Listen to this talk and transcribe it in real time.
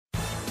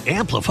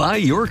Amplify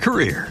your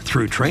career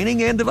through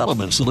training and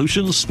development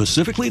solutions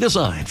specifically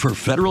designed for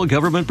federal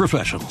government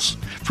professionals.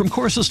 From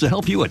courses to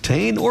help you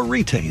attain or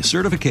retain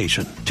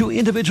certification, to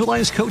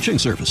individualized coaching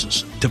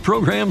services, to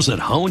programs that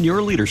hone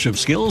your leadership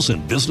skills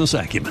and business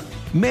acumen,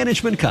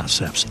 Management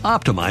Concepts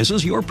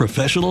optimizes your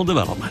professional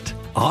development.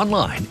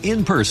 Online,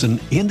 in person,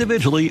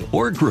 individually,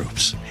 or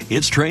groups,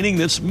 it's training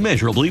that's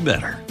measurably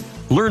better.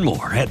 Learn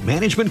more at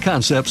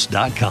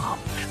managementconcepts.com.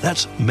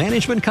 That's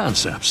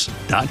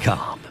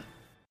managementconcepts.com.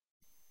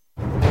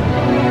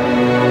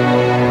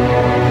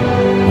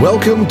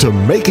 Welcome to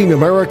Making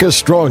America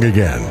Strong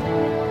Again,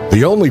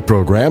 the only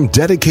program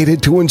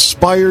dedicated to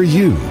inspire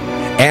you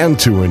and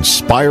to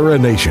inspire a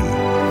nation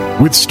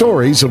with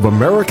stories of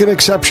American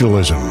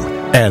exceptionalism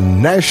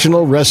and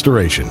national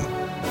restoration.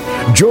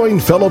 Join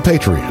fellow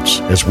patriots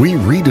as we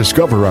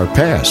rediscover our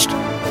past,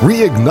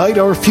 reignite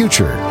our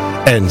future,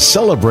 and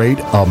celebrate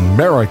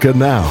America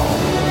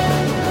now.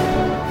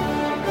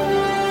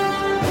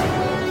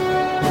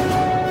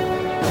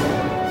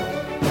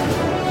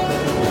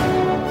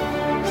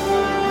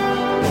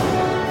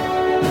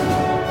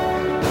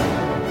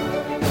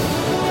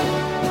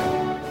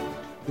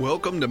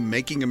 Welcome to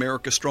Making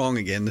America Strong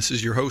Again. This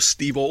is your host,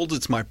 Steve Olds.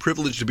 It's my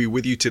privilege to be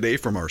with you today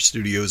from our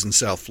studios in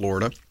South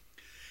Florida.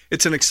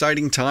 It's an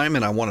exciting time,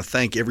 and I want to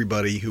thank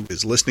everybody who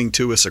is listening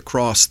to us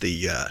across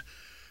the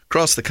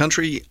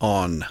country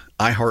on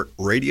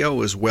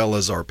iHeartRadio, as well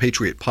as our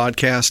Patriot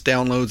Podcast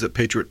downloads at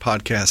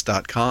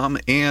patriotpodcast.com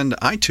and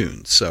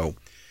iTunes. So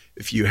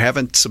if you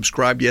haven't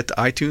subscribed yet to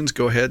iTunes,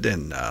 go ahead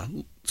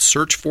and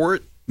search for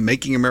it,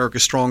 Making America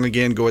Strong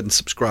Again. Go ahead and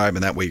subscribe,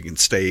 and that way you can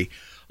stay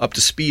up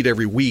to speed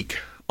every week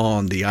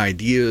on the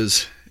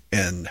ideas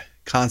and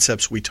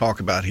concepts we talk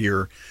about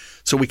here,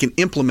 so we can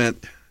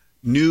implement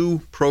new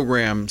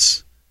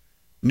programs,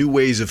 new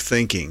ways of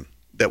thinking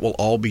that will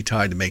all be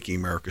tied to making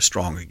America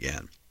strong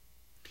again.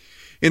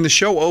 In the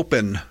show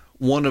open,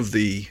 one of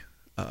the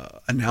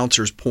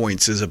announcer's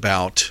points is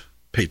about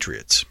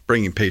patriots,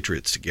 bringing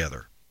patriots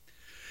together.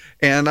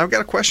 And I've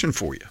got a question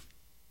for you.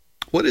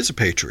 What is a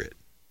patriot?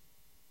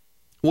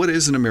 What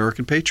is an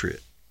American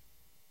patriot?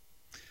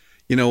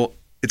 You know,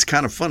 it's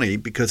kind of funny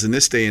because in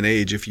this day and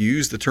age, if you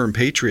use the term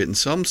patriot in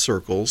some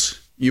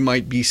circles, you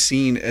might be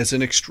seen as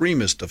an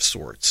extremist of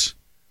sorts.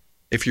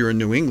 If you're in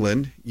New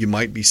England, you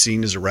might be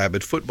seen as a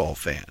rabid football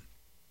fan.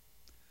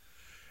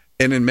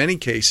 And in many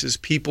cases,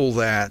 people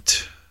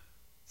that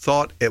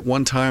thought at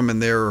one time in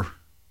their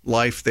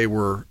life they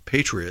were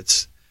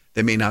patriots,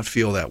 they may not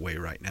feel that way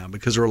right now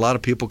because there are a lot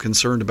of people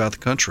concerned about the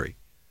country.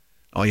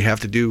 All you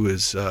have to do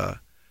is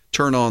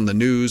turn on the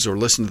news or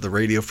listen to the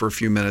radio for a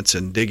few minutes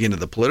and dig into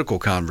the political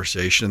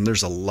conversation.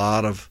 There's a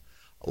lot of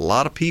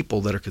people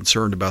that are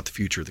concerned about the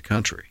future of the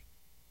country.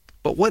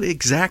 But what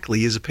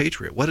exactly is a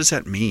patriot? What does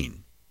that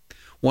mean?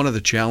 One of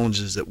the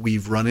challenges that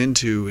we've run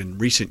into in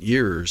recent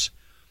years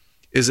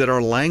is that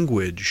our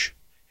language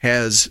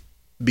has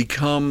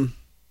become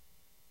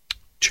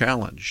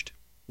challenged.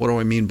 What do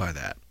I mean by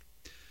that?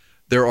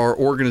 There are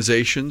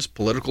organizations,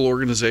 political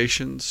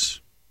organizations,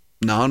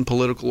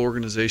 non-political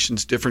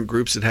organizations, different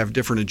groups that have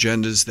different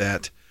agendas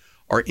that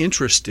are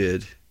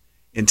interested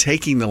in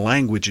taking the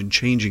language and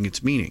changing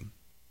its meaning.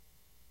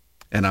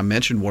 And I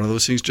mentioned one of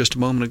those things just a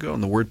moment ago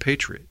in the word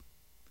patriot,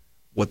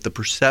 what the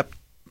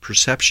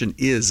perception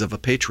is of a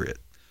patriot.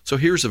 So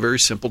here's a very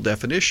simple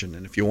definition,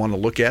 and if you want to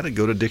look at it,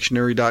 go to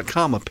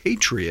dictionary.com. A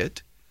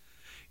patriot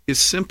is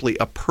simply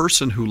a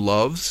person who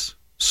loves,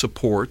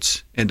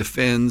 supports, and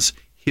defends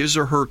his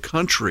or her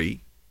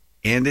country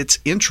and its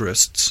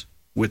interests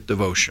with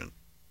devotion.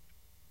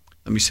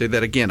 Let me say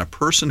that again. A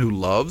person who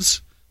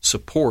loves,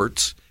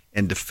 supports,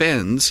 and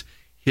defends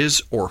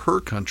his or her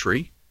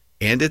country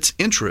and its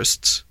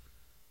interests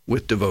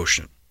with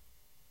devotion.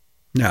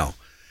 Now,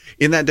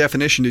 in that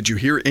definition, did you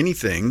hear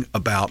anything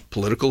about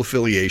political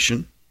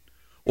affiliation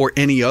or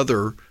any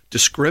other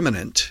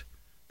discriminant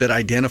that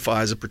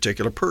identifies a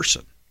particular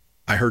person?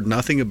 I heard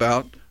nothing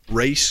about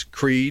race,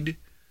 creed,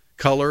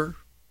 color,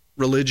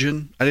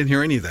 religion. I didn't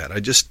hear any of that. I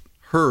just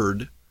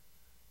heard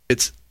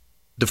it's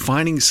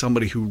defining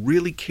somebody who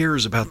really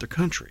cares about their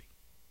country.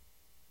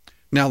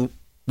 Now,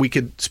 we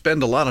could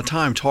spend a lot of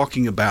time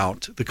talking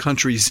about the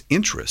country's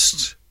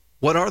interests.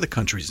 What are the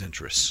country's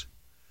interests?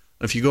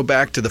 If you go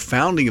back to the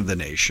founding of the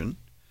nation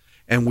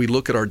and we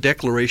look at our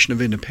Declaration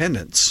of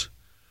Independence,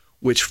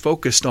 which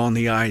focused on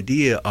the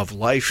idea of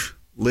life,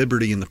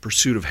 liberty, and the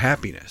pursuit of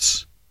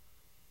happiness,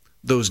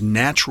 those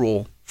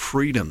natural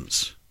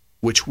freedoms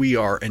which we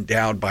are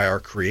endowed by our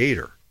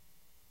Creator.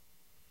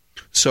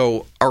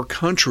 So our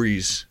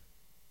country's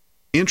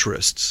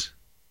interests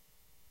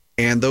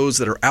and those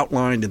that are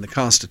outlined in the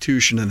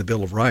Constitution and the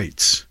Bill of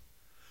Rights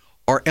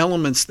are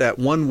elements that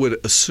one would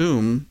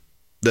assume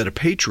that a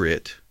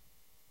patriot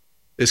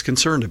is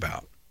concerned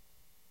about.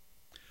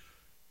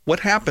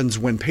 What happens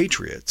when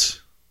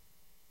patriots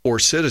or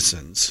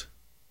citizens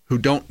who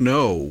don't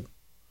know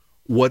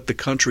what the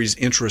country's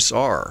interests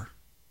are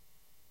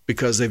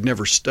because they've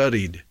never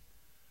studied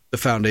the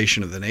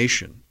foundation of the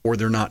nation, or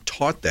they're not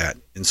taught that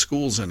in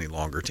schools any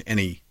longer to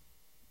any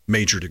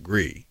major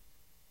degree?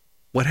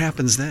 what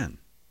happens then?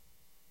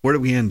 Where do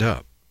we end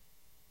up?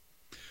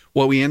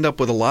 Well, we end up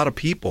with a lot of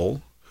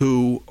people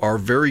who are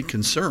very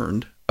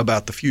concerned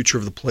about the future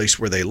of the place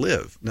where they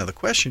live. Now, the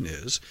question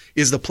is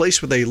the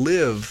place where they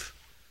live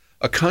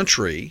a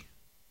country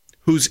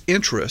whose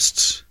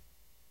interests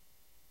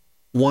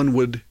one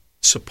would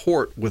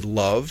support with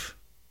love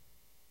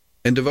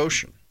and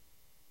devotion?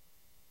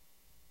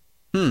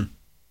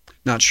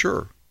 Not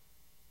sure.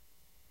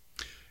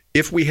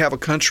 If we have a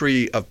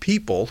country of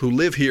people who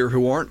live here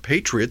who aren't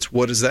patriots,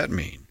 what does that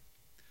mean?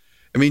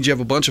 It means you have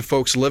a bunch of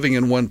folks living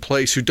in one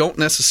place who don't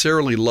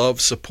necessarily love,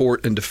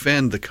 support, and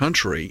defend the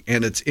country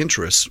and its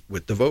interests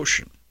with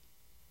devotion.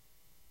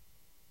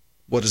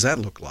 What does that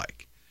look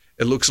like?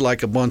 It looks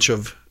like a bunch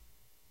of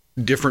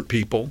different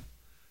people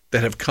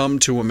that have come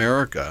to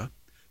America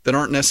that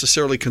aren't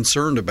necessarily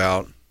concerned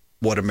about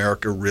what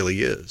America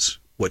really is,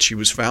 what she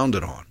was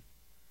founded on.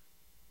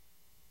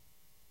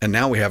 And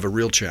now we have a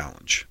real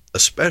challenge,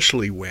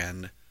 especially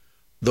when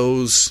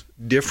those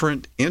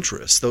different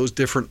interests, those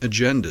different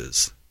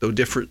agendas, those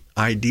different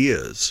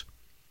ideas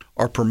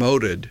are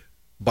promoted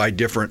by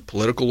different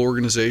political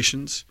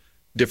organizations,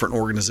 different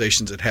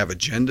organizations that have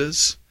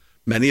agendas.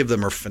 Many of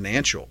them are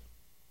financial.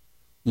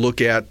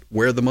 Look at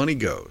where the money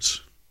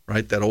goes,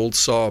 right? That old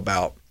saw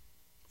about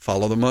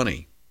follow the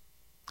money.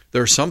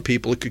 There are some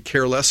people that could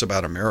care less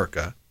about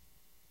America,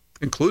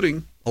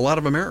 including a lot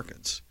of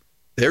Americans.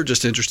 They're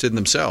just interested in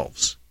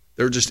themselves.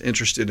 They're just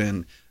interested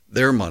in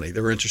their money.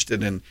 They're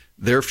interested in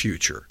their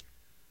future.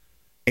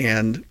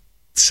 And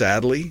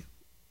sadly,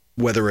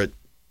 whether it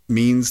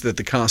means that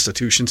the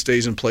Constitution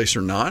stays in place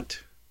or not,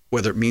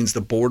 whether it means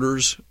the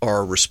borders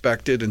are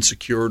respected and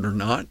secured or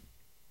not,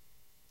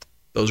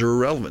 those are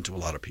irrelevant to a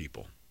lot of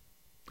people.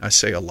 I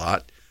say a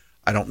lot.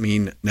 I don't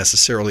mean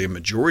necessarily a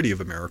majority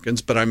of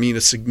Americans, but I mean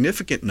a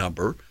significant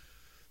number,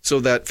 so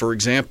that, for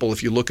example,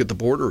 if you look at the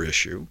border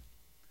issue,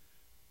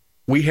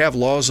 we have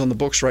laws on the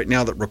books right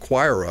now that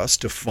require us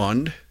to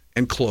fund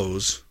and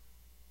close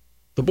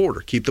the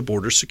border, keep the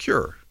border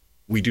secure.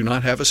 We do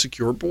not have a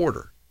secure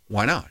border.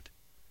 Why not?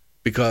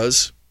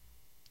 Because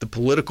the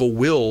political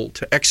will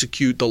to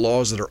execute the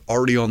laws that are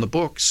already on the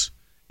books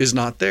is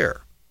not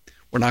there.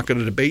 We're not going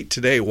to debate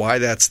today why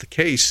that's the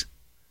case,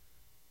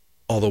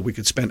 although we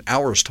could spend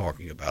hours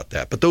talking about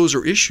that. But those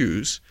are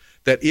issues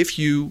that if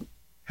you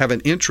have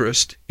an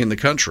interest in the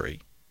country,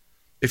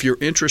 if you're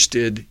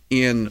interested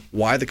in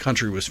why the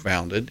country was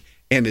founded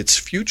and its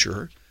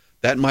future,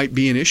 that might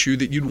be an issue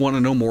that you'd want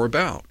to know more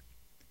about.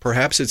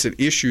 Perhaps it's an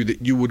issue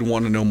that you would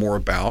want to know more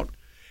about,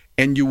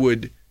 and you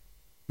would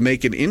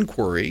make an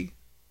inquiry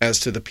as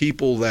to the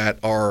people that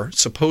are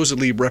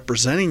supposedly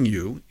representing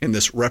you in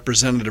this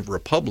representative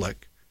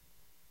republic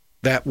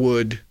that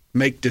would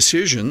make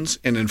decisions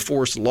and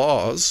enforce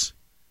laws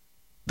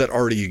that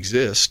already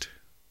exist,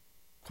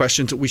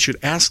 questions that we should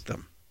ask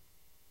them.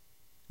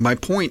 My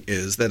point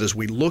is that as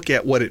we look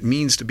at what it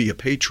means to be a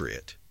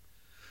patriot,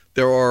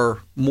 there are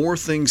more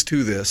things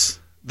to this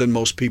than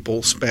most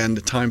people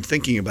spend time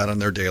thinking about in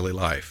their daily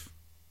life.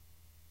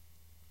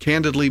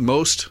 Candidly,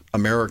 most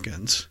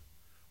Americans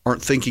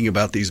aren't thinking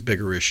about these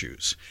bigger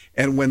issues.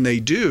 And when they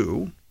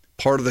do,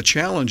 part of the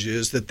challenge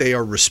is that they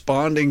are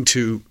responding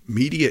to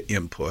media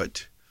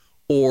input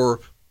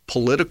or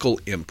political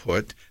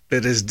input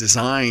that is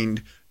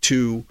designed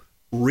to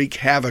wreak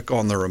havoc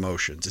on their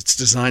emotions. It's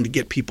designed to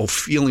get people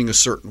feeling a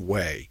certain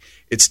way.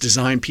 It's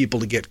designed people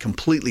to get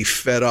completely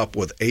fed up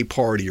with a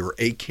party or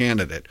a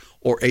candidate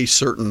or a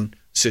certain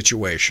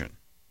situation.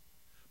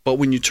 But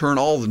when you turn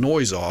all the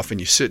noise off and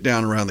you sit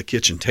down around the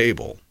kitchen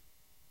table,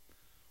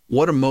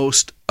 what are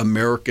most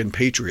American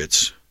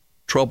patriots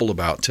troubled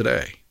about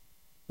today?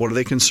 What are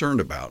they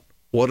concerned about?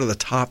 What are the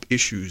top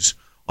issues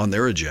on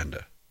their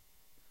agenda?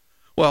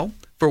 Well,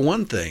 for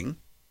one thing,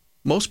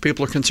 most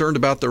people are concerned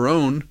about their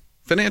own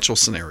financial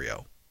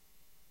scenario.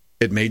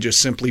 It may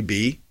just simply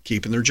be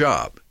keeping their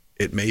job.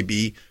 It may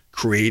be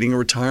creating a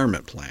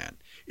retirement plan.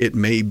 It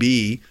may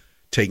be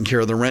taking care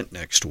of the rent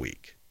next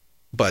week.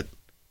 But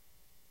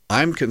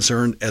I'm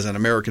concerned as an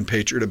American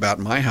patriot about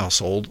my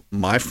household,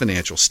 my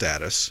financial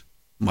status,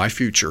 my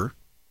future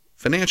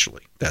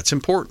financially. That's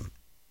important.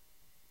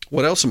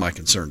 What else am I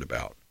concerned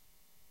about?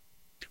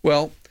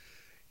 Well,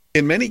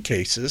 in many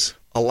cases,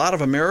 a lot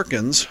of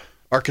Americans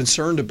are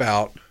concerned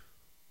about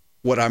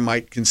what I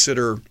might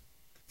consider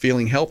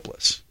feeling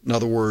helpless. In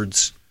other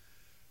words,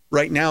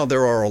 right now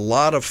there are a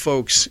lot of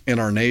folks in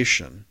our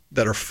nation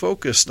that are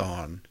focused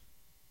on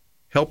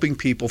helping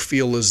people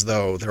feel as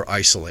though they're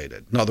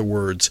isolated. In other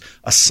words,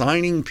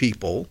 assigning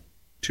people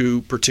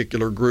to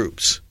particular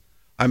groups.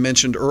 I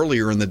mentioned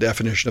earlier in the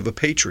definition of a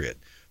patriot,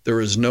 there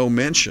is no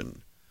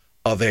mention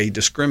of a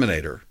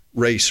discriminator,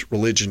 race,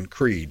 religion,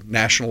 creed,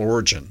 national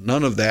origin.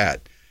 None of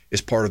that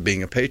is part of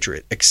being a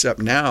patriot, except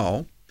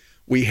now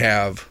we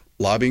have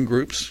lobbying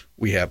groups,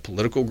 we have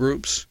political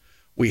groups,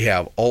 we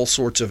have all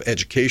sorts of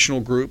educational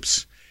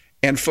groups,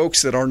 and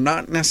folks that are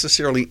not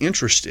necessarily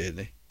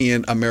interested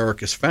in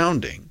America's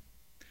founding,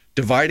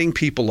 dividing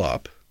people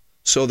up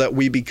so that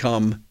we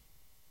become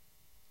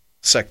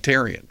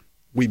sectarian,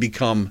 we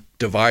become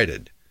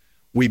divided,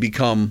 we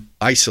become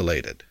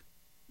isolated.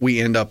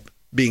 We end up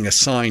being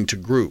assigned to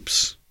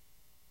groups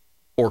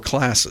or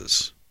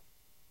classes.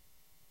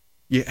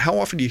 How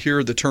often do you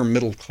hear the term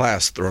middle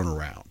class thrown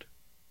around?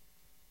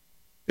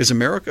 Is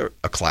America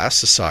a class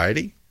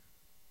society?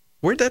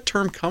 Where did that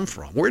term come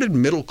from? Where did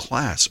middle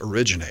class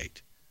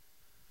originate?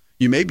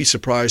 You may be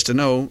surprised to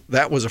know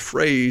that was a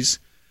phrase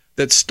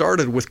that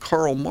started with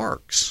Karl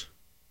Marx.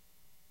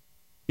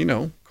 You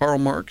know, Karl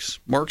Marx,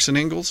 Marx and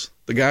Engels,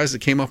 the guys that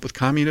came up with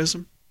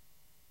communism.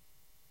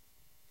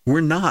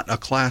 We're not a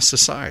class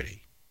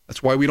society.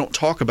 That's why we don't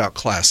talk about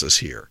classes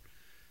here.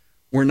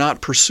 We're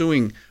not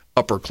pursuing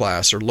upper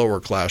class or lower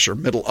class or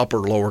middle upper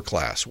lower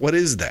class. What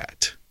is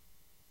that?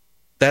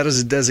 That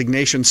is a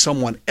designation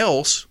someone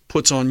else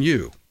puts on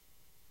you.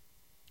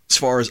 As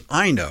far as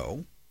I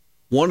know,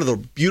 one of the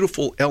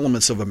beautiful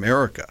elements of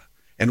America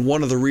and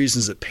one of the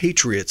reasons that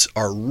patriots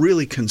are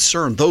really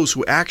concerned, those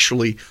who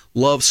actually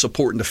love,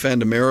 support, and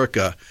defend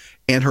America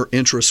and her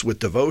interests with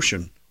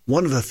devotion,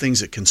 one of the things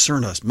that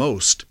concern us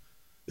most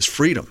is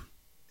freedom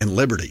and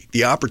liberty,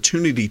 the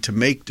opportunity to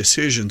make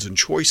decisions and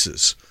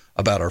choices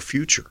about our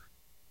future.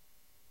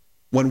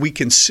 When we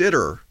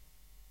consider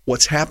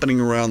what's happening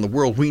around the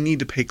world, we need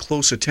to pay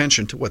close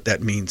attention to what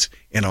that means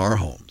in our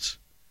homes.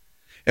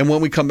 And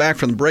when we come back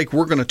from the break,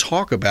 we're going to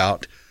talk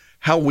about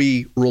how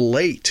we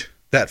relate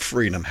that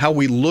freedom, how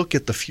we look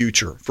at the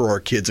future for our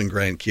kids and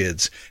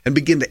grandkids, and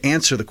begin to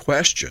answer the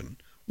question,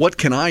 what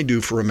can I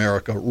do for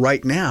America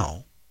right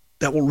now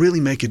that will really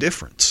make a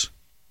difference?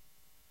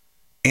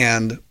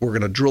 And we're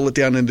going to drill it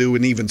down into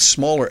an even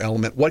smaller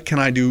element. What can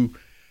I do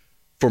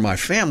for my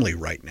family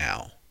right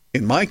now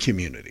in my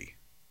community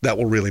that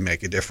will really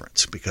make a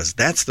difference? Because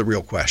that's the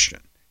real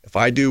question. If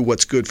I do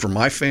what's good for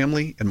my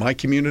family and my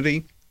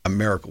community,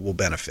 America will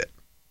benefit.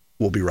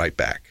 We'll be right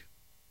back.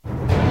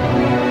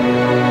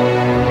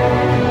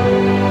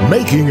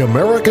 Making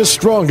America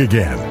Strong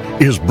Again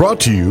is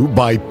brought to you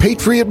by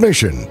Patriot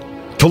Mission.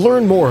 To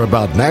learn more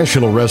about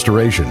national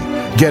restoration,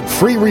 get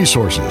free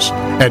resources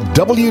at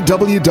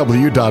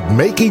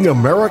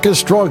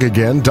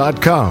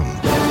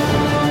www.makingamericastrongain.com.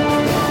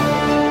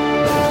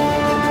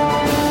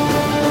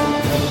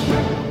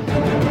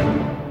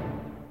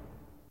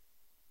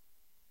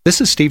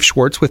 This is Steve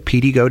Schwartz with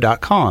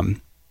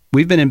PDGo.com.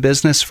 We've been in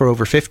business for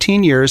over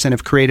 15 years and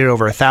have created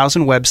over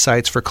 1,000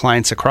 websites for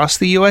clients across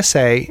the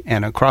USA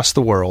and across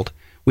the world.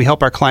 We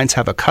help our clients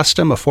have a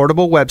custom,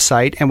 affordable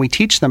website, and we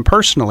teach them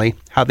personally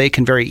how they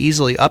can very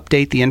easily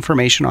update the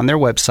information on their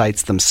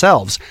websites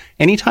themselves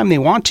anytime they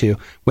want to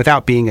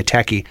without being a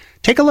techie.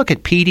 Take a look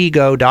at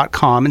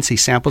pdgo.com and see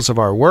samples of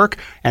our work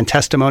and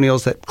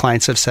testimonials that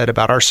clients have said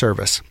about our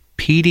service.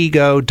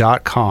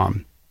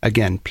 pdgo.com.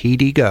 Again,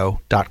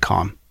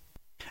 pdgo.com.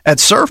 At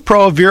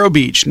ServPro of Vero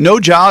Beach, no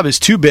job is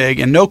too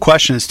big and no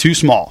question is too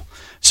small.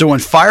 So when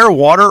fire,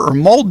 water, or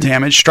mold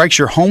damage strikes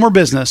your home or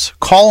business,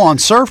 call on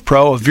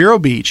ServPro of Vero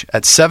Beach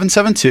at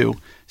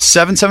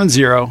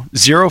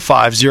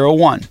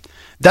 772-770-0501.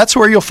 That's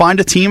where you'll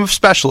find a team of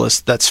specialists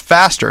that's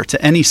faster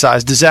to any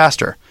size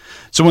disaster.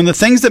 So when the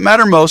things that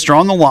matter most are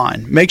on the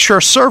line, make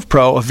sure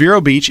ServPro of Vero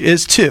Beach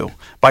is too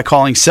by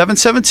calling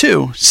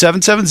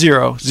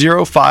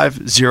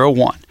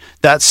 772-770-0501.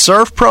 That's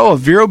ServPro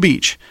of Vero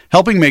Beach,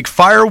 helping make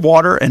fire,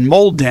 water, and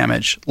mold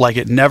damage like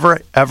it never,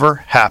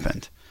 ever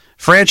happened.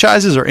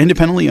 Franchises are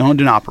independently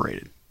owned and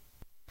operated.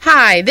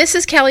 Hi, this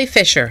is Kelly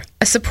Fisher,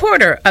 a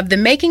supporter of the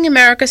Making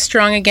America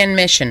Strong Again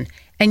mission,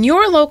 and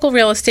your local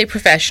real estate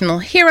professional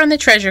here on the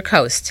Treasure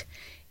Coast.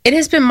 It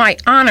has been my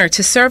honor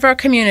to serve our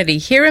community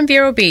here in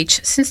Vero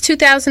Beach since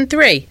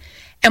 2003,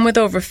 and with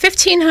over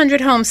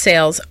 1,500 home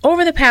sales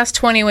over the past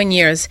 21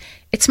 years,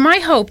 it's my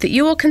hope that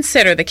you will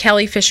consider the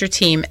Kelly Fisher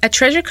team at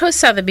Treasure Coast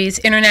Sotheby's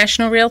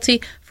International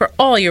Realty for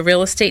all your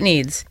real estate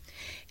needs.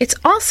 It's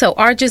also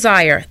our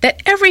desire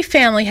that every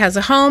family has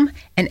a home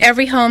and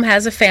every home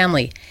has a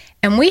family,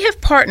 and we have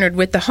partnered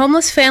with the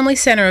Homeless Family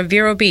Center of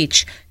Vero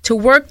Beach to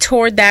work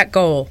toward that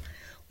goal.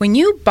 When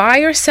you buy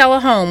or sell a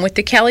home with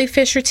the Kelly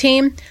Fisher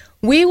team,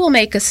 we will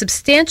make a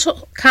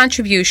substantial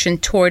contribution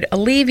toward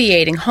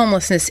alleviating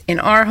homelessness in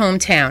our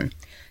hometown.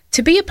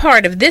 To be a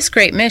part of this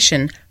great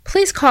mission,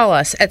 please call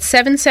us at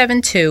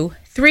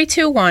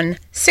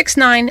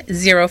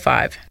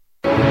 772-321-6905.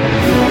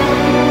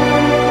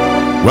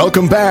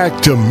 Welcome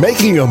back to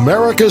Making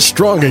America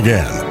Strong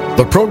Again,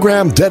 the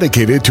program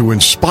dedicated to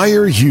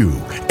inspire you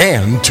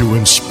and to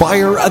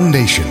inspire a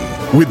nation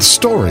with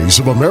stories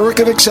of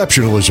American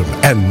exceptionalism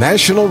and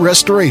national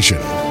restoration.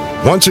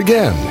 Once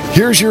again,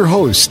 here's your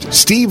host,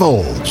 Steve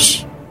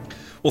Olds.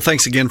 Well,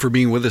 thanks again for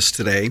being with us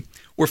today.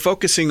 We're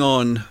focusing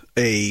on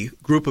a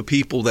group of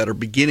people that are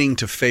beginning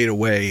to fade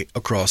away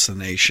across the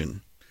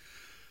nation.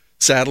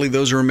 Sadly,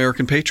 those are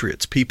American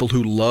patriots, people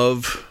who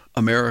love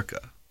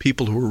America,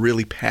 people who are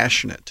really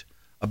passionate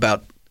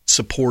about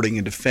supporting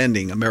and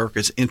defending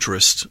America's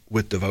interests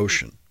with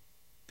devotion.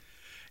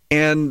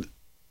 And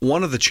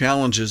one of the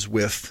challenges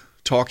with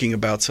talking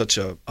about such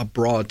a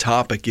broad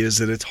topic is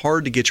that it's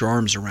hard to get your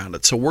arms around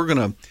it. So we're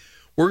gonna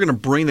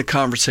bring the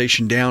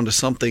conversation down to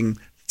something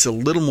It's a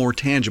little more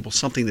tangible,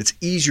 something that's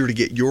easier to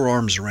get your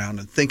arms around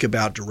and think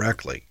about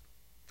directly.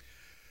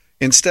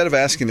 Instead of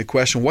asking the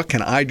question, what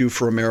can I do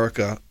for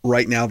America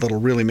right now that'll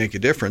really make a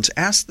difference?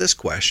 Ask this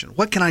question,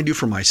 what can I do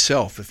for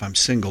myself if I'm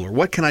single? Or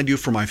what can I do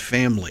for my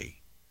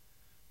family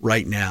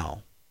right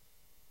now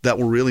that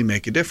will really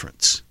make a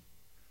difference?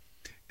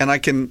 And I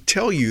can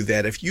tell you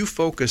that if you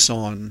focus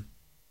on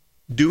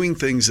doing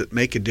things that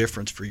make a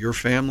difference for your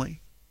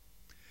family,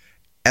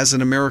 as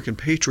an American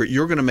patriot,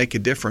 you're going to make a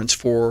difference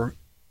for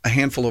a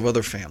handful of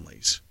other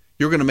families.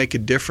 You're going to make a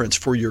difference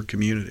for your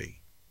community.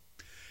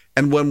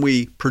 And when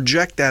we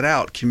project that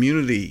out,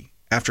 community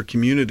after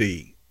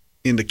community,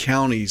 into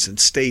counties and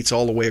states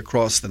all the way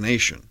across the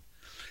nation,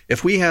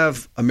 if we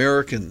have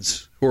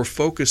Americans who are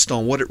focused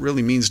on what it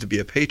really means to be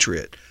a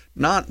patriot,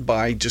 not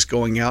by just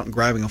going out and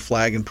grabbing a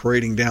flag and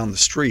parading down the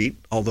street,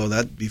 although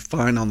that'd be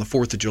fine on the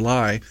 4th of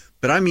July,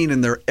 but I mean in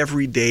their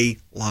everyday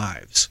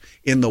lives,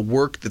 in the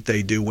work that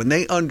they do, when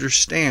they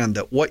understand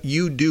that what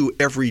you do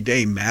every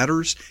day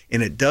matters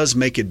and it does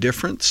make a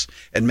difference.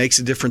 It makes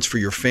a difference for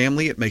your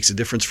family, it makes a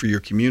difference for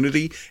your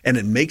community, and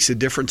it makes a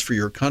difference for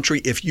your country.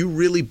 If you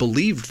really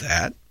believed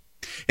that,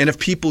 and if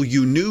people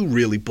you knew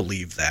really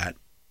believed that,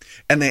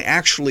 and they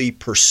actually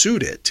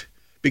pursued it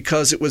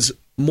because it was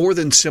more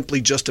than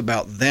simply just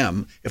about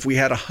them, if we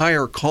had a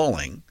higher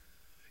calling,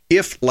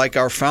 if, like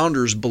our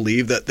founders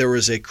believed, that there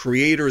was a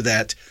creator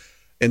that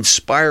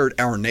inspired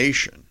our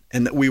nation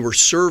and that we were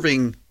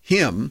serving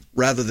him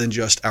rather than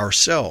just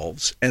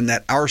ourselves, and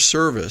that our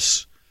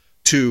service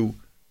to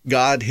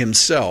God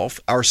himself,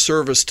 our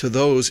service to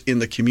those in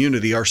the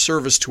community, our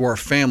service to our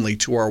family,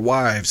 to our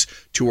wives,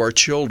 to our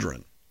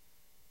children,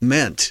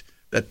 meant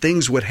that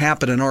things would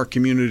happen in our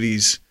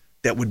communities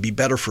that would be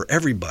better for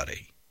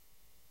everybody.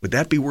 Would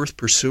that be worth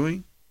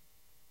pursuing?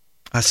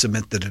 I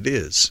submit that it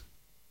is.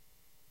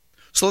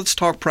 So let's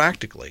talk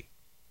practically.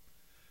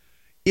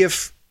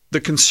 If the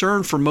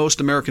concern for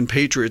most American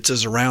patriots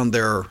is around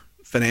their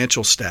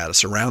financial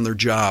status, around their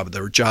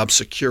job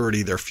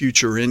security, their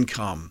future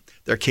income,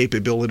 their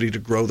capability to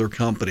grow their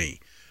company,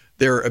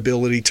 their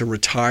ability to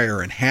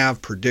retire and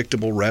have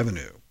predictable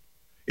revenue.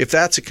 If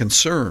that's a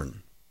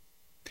concern,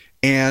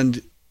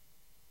 and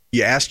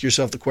you ask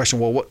yourself the question,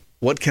 well,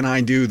 what can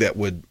I do that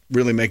would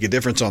really make a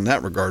difference on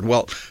that regard?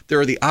 Well, there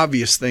are the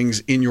obvious things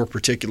in your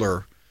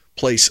particular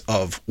place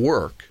of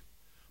work,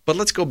 but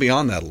let's go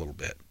beyond that a little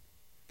bit.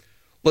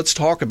 Let's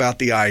talk about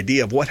the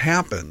idea of what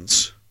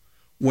happens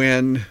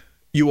when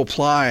you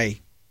apply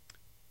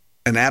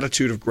an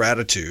attitude of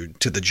gratitude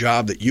to the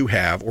job that you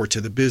have, or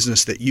to the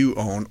business that you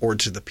own, or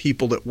to the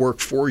people that work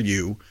for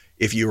you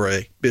if you're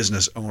a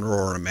business owner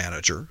or a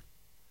manager,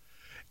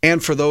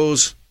 and for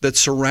those that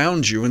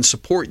surround you and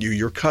support you,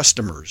 your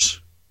customers,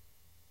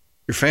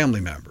 your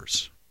family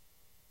members.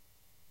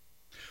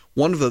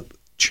 One of the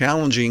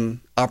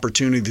challenging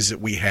opportunities that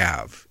we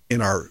have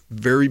in our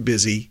very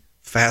busy,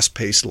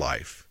 fast-paced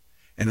life,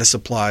 and this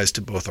applies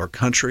to both our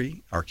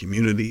country, our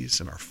communities,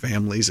 and our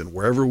families, and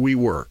wherever we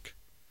work,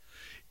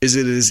 is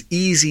it is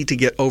easy to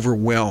get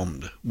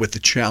overwhelmed with the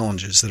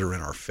challenges that are in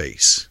our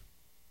face.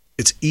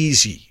 It's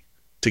easy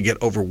to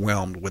get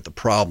overwhelmed with the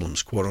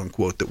problems, quote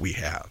unquote, that we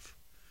have.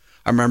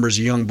 I remember as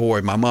a young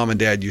boy, my mom and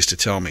dad used to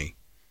tell me,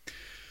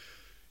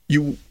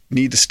 you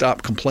need to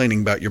stop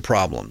complaining about your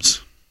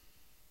problems.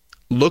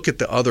 Look at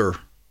the other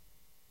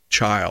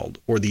child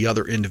or the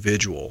other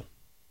individual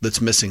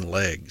that's missing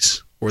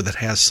legs, or that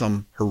has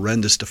some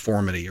horrendous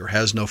deformity, or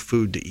has no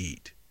food to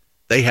eat.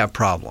 They have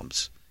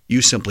problems.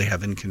 You simply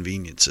have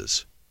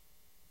inconveniences.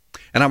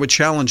 And I would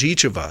challenge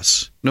each of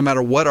us, no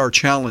matter what our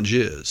challenge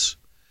is,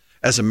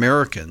 as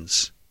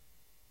Americans,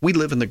 we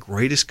live in the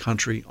greatest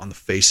country on the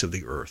face of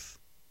the earth.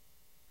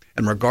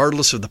 And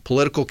regardless of the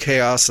political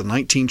chaos, the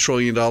 $19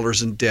 trillion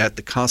in debt,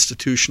 the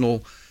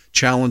constitutional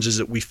challenges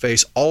that we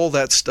face, all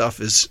that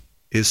stuff is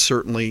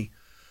certainly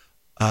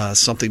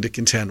something to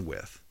contend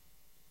with.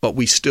 But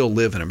we still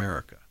live in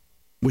America,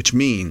 which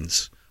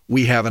means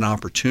we have an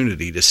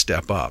opportunity to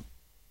step up.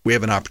 We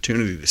have an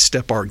opportunity to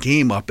step our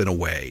game up in a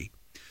way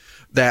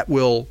that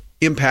will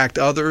impact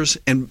others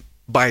and,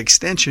 by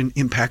extension,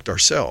 impact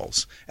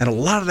ourselves. And a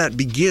lot of that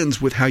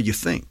begins with how you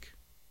think.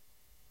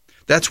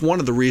 That's one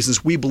of the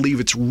reasons we believe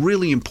it's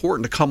really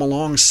important to come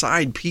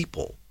alongside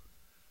people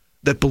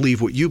that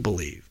believe what you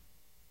believe.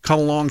 Come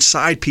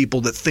alongside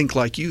people that think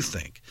like you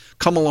think.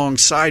 Come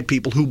alongside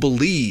people who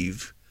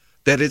believe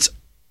that it's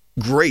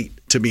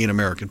great to be an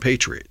American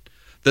patriot,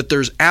 that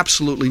there's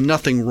absolutely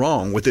nothing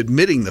wrong with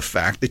admitting the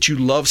fact that you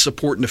love,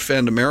 support, and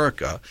defend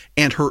America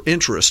and her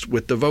interest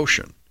with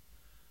devotion.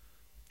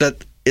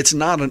 That it's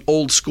not an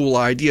old school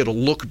idea to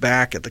look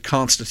back at the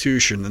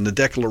Constitution and the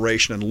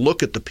Declaration and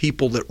look at the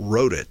people that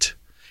wrote it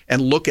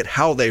and look at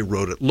how they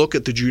wrote it, look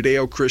at the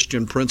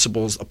Judeo-Christian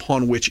principles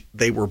upon which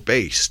they were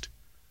based,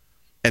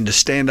 and to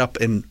stand up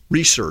and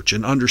research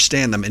and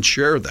understand them and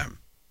share them,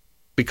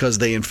 because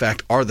they, in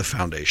fact, are the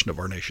foundation of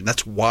our nation.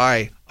 That's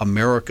why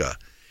America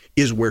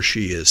is where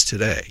she is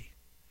today.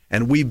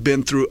 And we've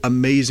been through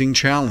amazing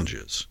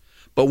challenges.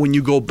 But when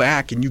you go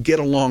back and you get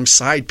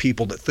alongside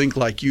people that think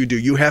like you do,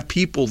 you have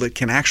people that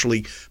can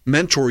actually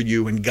mentor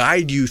you and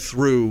guide you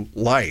through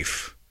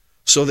life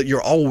so that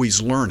you're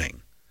always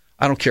learning.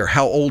 I don't care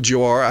how old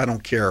you are. I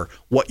don't care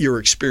what your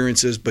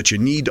experience is, but you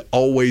need to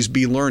always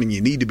be learning.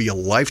 You need to be a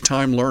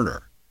lifetime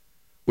learner,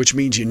 which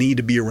means you need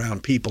to be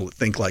around people that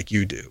think like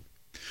you do.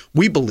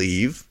 We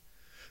believe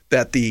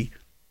that the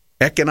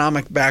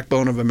economic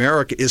backbone of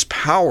America is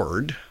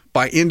powered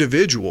by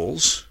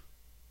individuals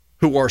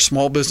who are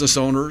small business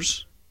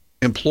owners,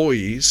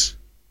 employees,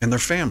 and their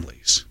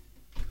families.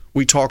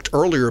 We talked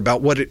earlier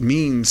about what it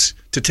means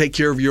to take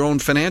care of your own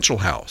financial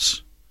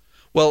house.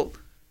 Well,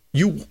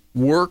 you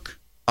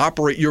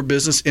operate your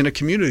business in a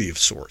community of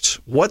sorts.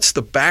 What's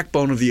the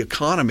backbone of the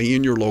economy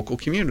in your local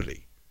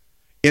community?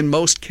 In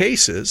most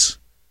cases,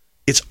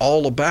 it's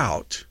all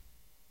about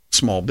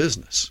small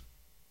business.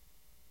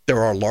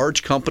 There are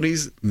large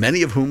companies,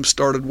 many of whom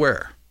started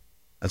where?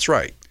 That's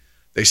right.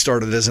 They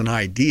started as an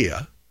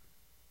idea,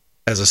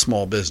 as a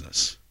small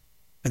business.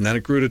 And then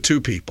it grew to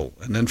 2 people,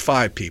 and then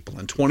 5 people,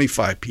 and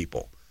 25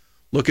 people.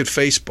 Look at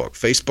Facebook.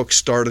 Facebook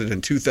started in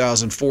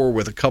 2004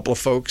 with a couple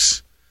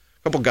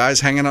of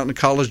guys hanging out in a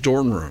college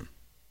dorm room.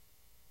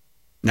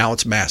 Now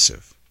it's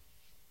massive.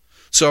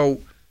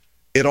 So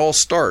it all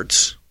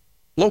starts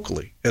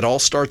locally. It all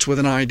starts with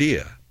an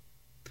idea.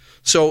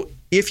 So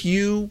if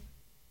you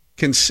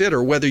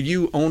consider whether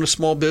you own a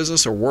small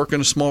business or work in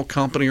a small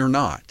company or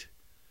not,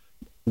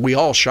 we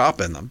all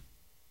shop in them.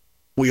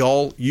 We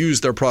all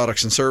use their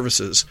products and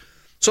services.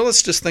 So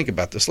let's just think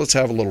about this. Let's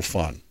have a little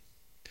fun.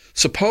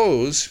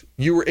 Suppose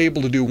you were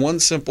able to do one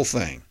simple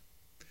thing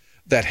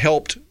that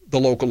helped the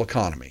local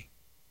economy.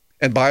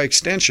 And by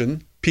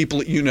extension, people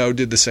that you know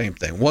did the same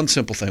thing. One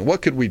simple thing.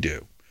 What could we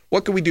do?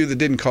 What could we do that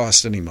didn't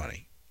cost any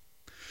money?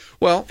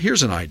 Well,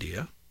 here's an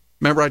idea.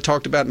 Remember I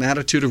talked about an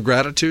attitude of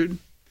gratitude?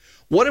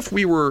 What if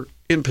we were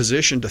in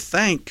position to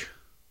thank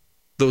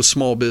those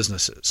small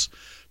businesses,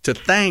 to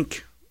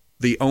thank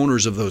the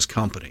owners of those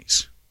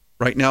companies?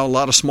 Right now, a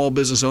lot of small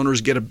business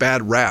owners get a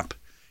bad rap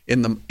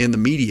in the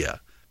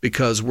media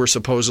because we're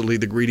supposedly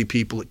the greedy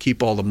people that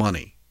keep all the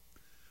money.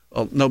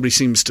 Well, nobody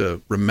seems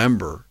to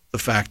remember the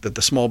fact that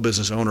the small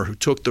business owner who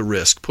took the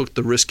risk, put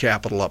the risk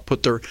capital up,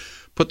 put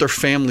their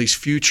family's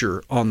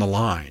future on the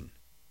line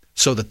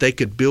so that they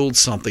could build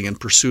something in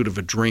pursuit of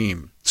a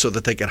dream, so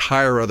that they could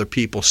hire other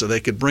people, so they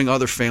could bring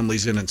other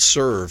families in and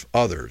serve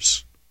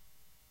others.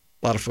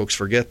 A lot of folks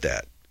forget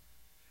that.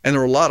 And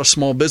there are a lot of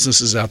small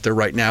businesses out there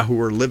right now who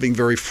are living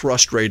very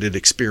frustrated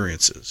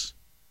experiences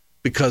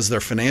because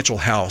their financial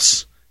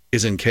house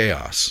is in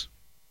chaos.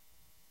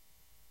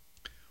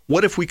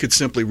 What if we could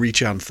simply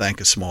reach out and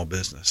thank a small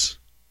business?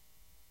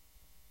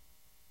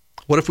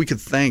 What if we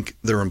could thank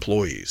their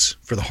employees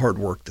for the hard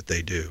work that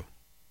they do?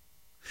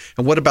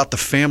 And what about the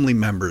family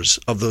members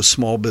of those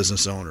small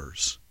business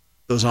owners,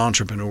 those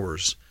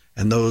entrepreneurs,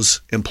 and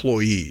those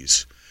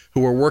employees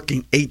who are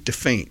working 8 to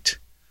faint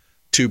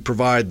to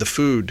provide the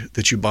food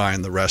that you buy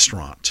in the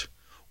restaurant,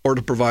 or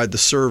to provide the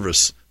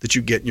service that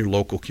you get in your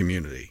local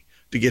community,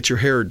 to get your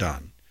hair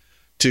done,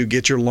 to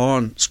get your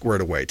lawn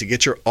squared away, to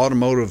get your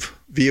automotive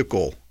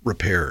vehicle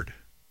repaired,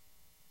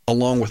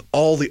 along with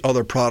all the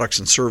other products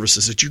and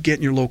services that you get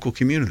in your local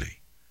community?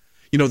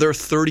 You know, there are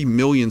 30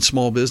 million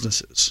small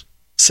businesses.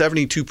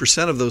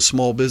 72% of those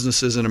small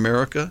businesses in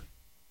America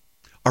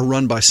are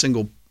run by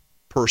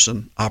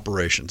single-person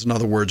operations. In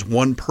other words,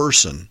 one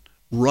person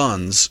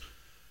runs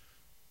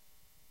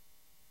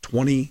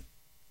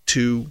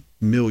 22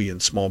 million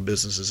small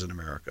businesses in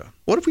America.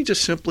 What if we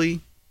just simply,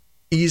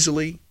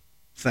 easily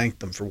thank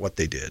them for what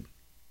they did?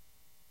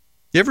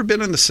 You ever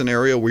been in the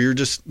scenario where you're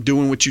just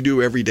doing what you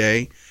do every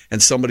day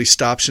and somebody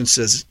stops and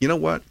says, you know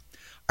what?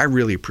 I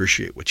really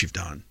appreciate what you've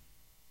done.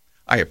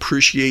 I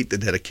appreciate the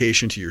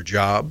dedication to your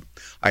job.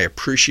 I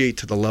appreciate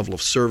to the level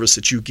of service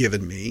that you've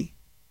given me.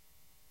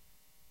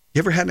 You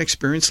ever had an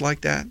experience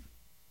like that?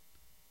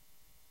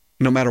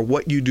 No matter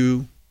what you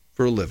do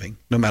for a living,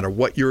 no matter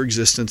what your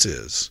existence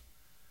is,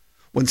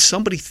 when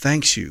somebody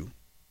thanks you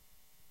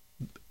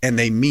and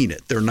they mean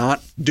it, they're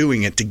not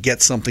doing it to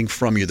get something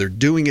from you. They're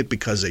doing it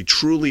because they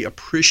truly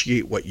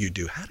appreciate what you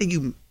do. How do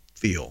you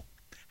feel?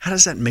 How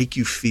does that make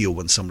you feel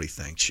when somebody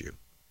thanks you?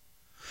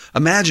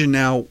 Imagine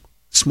now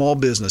small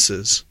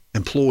businesses,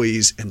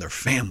 employees, and their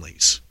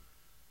families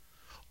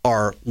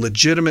are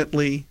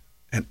legitimately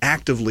and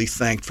actively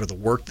thanked for the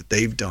work that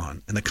they've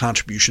done and the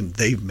contribution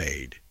they've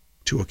made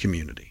to a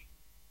community.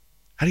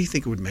 How do you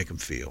think it would make them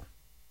feel?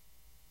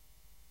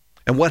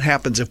 And what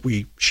happens if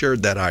we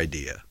shared that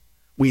idea?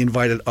 We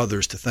invited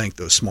others to thank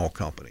those small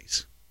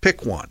companies.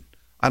 Pick one.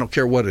 I don't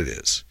care what it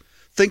is.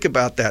 Think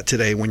about that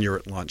today when you're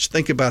at lunch.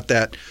 Think about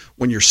that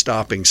when you're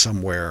stopping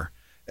somewhere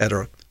at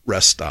a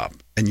rest stop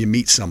and you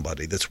meet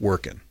somebody that's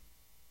working.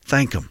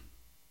 Thank them.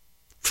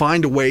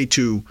 Find a way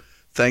to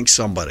thank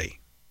somebody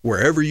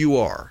wherever you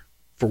are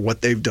for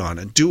what they've done,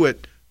 and do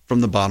it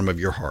from the bottom of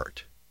your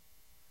heart.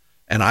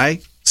 And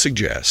I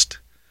suggest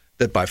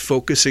that by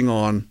focusing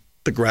on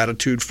the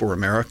gratitude for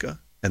America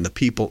and the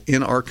people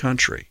in our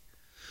country,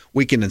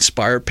 we can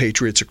inspire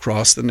patriots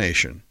across the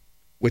nation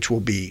which will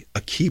be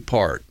a key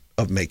part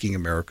of making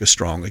America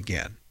strong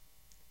again.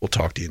 We'll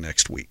talk to you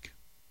next week.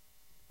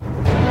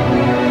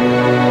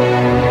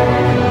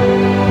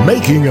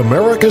 Making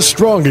America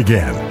Strong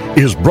Again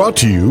is brought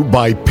to you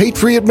by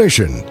Patriot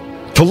Mission.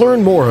 To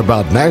learn more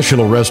about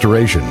national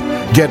restoration,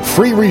 get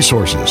free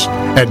resources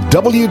at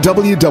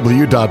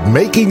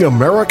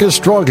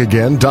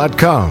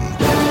www.makingamericastrongagain.com.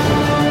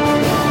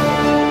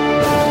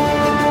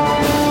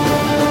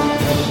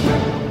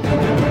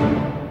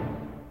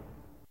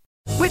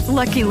 With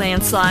Lucky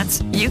Land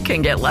Slots, you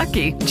can get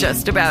lucky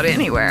just about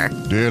anywhere.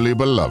 Dearly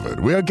beloved,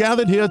 we are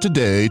gathered here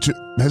today to...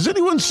 Has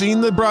anyone seen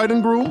the bride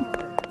and groom?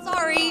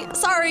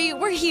 Sorry,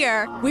 we're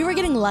here. We were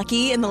getting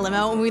lucky in the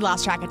limo and we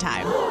lost track of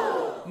time.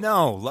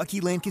 No,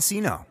 Lucky Land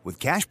Casino, with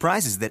cash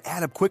prizes that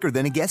add up quicker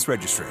than a guest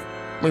registry.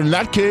 In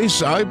that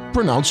case, I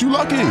pronounce you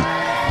lucky.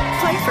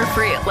 Play for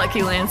free at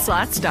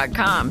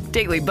LuckyLandSlots.com.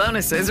 Daily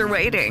bonuses are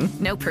waiting.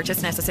 No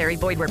purchase necessary.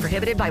 Void where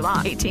prohibited by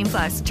law.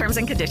 18+. Terms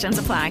and conditions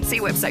apply. See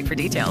website for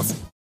details.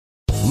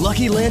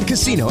 Lucky Land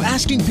Casino,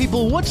 asking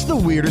people, what's the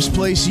weirdest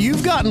place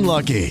you've gotten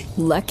lucky?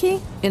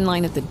 Lucky? In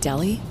line at the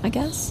deli, I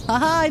guess?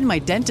 Aha, in my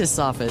dentist's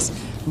office.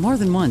 More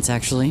than once,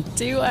 actually.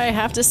 Do I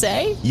have to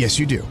say? Yes,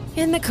 you do.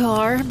 In the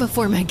car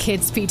before my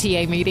kids'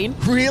 PTA meeting.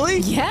 Really?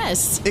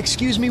 Yes.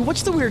 Excuse me,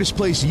 what's the weirdest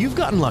place you've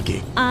gotten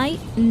lucky? I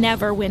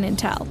never win and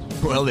tell.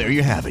 Well, there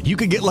you have it. You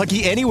can get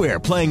lucky anywhere,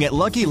 playing at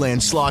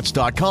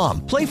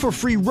LuckyLandSlots.com. Play for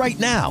free right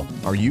now.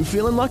 Are you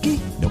feeling lucky?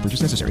 No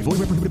purchase necessary. Void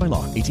where prohibited by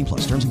law.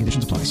 18+. Terms and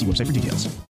conditions apply. See website for details.